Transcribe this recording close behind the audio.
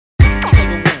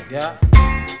Yeah.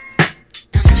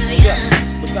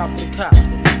 Yeah. Look out for the cops.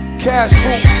 Cash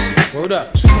boot. Word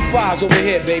up. 2 for 5s over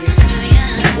here, baby.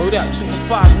 Word up. 2 for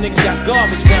 5. Niggas got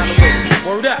garbage down the way.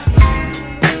 Word up.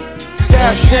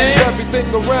 Cash boot.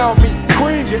 Everything around me.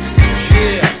 Cream it.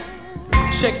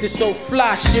 Yeah. Check this so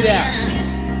fly shit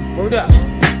out. Word up.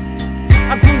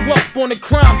 I grew up on the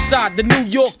crime side, the New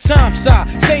York Times side.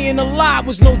 Staying alive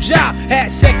was no job, had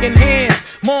second hands.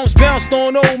 Moms bounced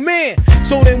on old men,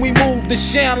 so then we moved to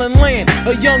Shaolin Land.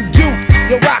 A young youth,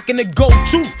 you're rocking the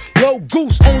go-to. Low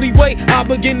goose, only way I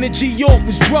begin to G-York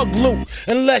was drug loot.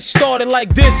 And let's start it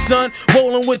like this, son.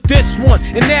 Rolling with this one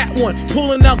and that one,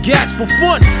 pulling out gats for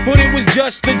fun. But it was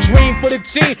just a dream for the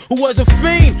teen who was a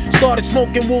fiend. Started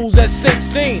smoking wools at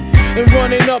 16 and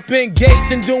running up in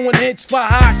gates and doing hits for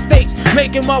high stakes.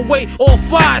 Making my way off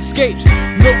fire escapes.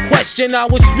 No question I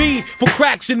was speed for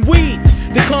cracks and weed.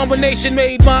 The combination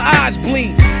made my eyes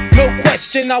bleed. No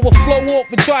question I would flow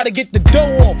off and try to get the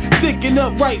dough off. Sticking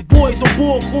up right boys on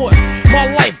board court.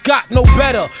 My life got no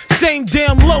better. Same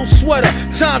damn low sweater.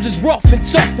 Times is rough and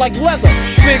tough like leather.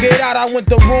 Figured out I went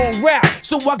the wrong route,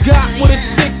 so I got with a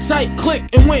sick tight click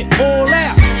and went all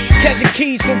out. Catching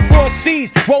keys from cross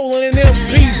seas, rolling in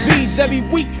MPVs every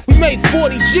week. We made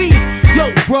 40 G's.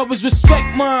 Yo, brothers,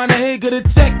 respect mine. The head of the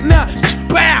tech now.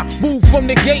 Bow, move from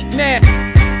the gate now.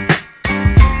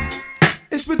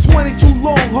 It's been 22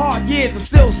 long, hard years, I'm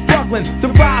still struggling.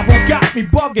 Survival got me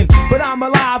bugging, but I'm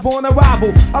alive on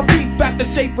arrival. I beat back the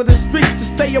shape of the streets to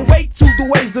stay awake to the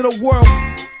ways of the world.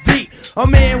 Deep, a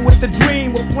man with a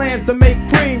dream, with plans to make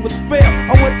cream, with fear.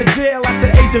 I went to jail at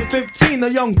the age of 15, a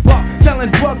young buck selling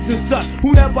drugs and such,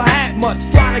 who never had much,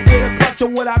 trying to get a clutch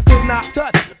on what I could not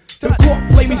touch. The court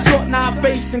played me short and I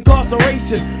face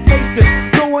incarceration. Face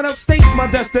it, no one upstates my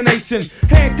destination.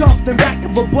 Handcuffed in back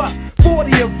of a bus,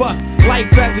 40 of us.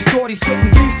 Life as a shorty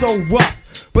shouldn't be so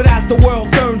rough. But as the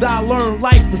world turned, I learned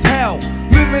life was hell.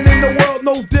 Living in the world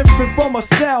no different from a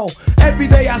cell. Every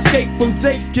day I escape from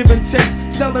Jake's, giving chase,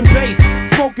 selling bass,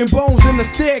 smoking bones in the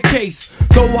staircase.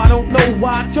 Though I don't know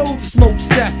why I chose to smoke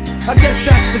cess. I guess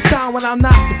that's the time when I'm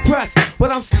not depressed,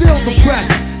 but I'm still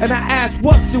depressed. And I ask,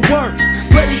 what's it worth?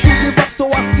 Ready to give up, so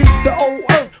I seek the old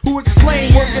earth, who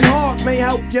explain working hard may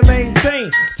help you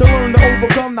maintain, to learn to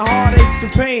overcome the heartaches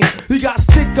and pain. You got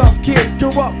stick-up kids,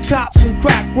 corrupt cops, and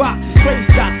crack rocks, and stray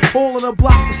shots, all in a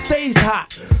block that stays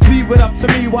hot. Leave it up to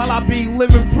me while I be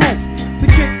living proof to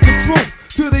kick the truth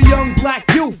to the young black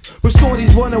youth. But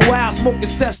shorties running wild, smoking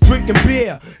cess, drinking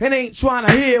beer, and ain't trying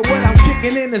to hear what I'm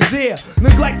kicking in his ear.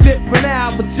 Neglect it for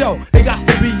now, but yo, it got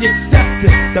to be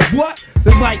accepted. That what?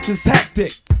 The life is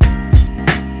hectic.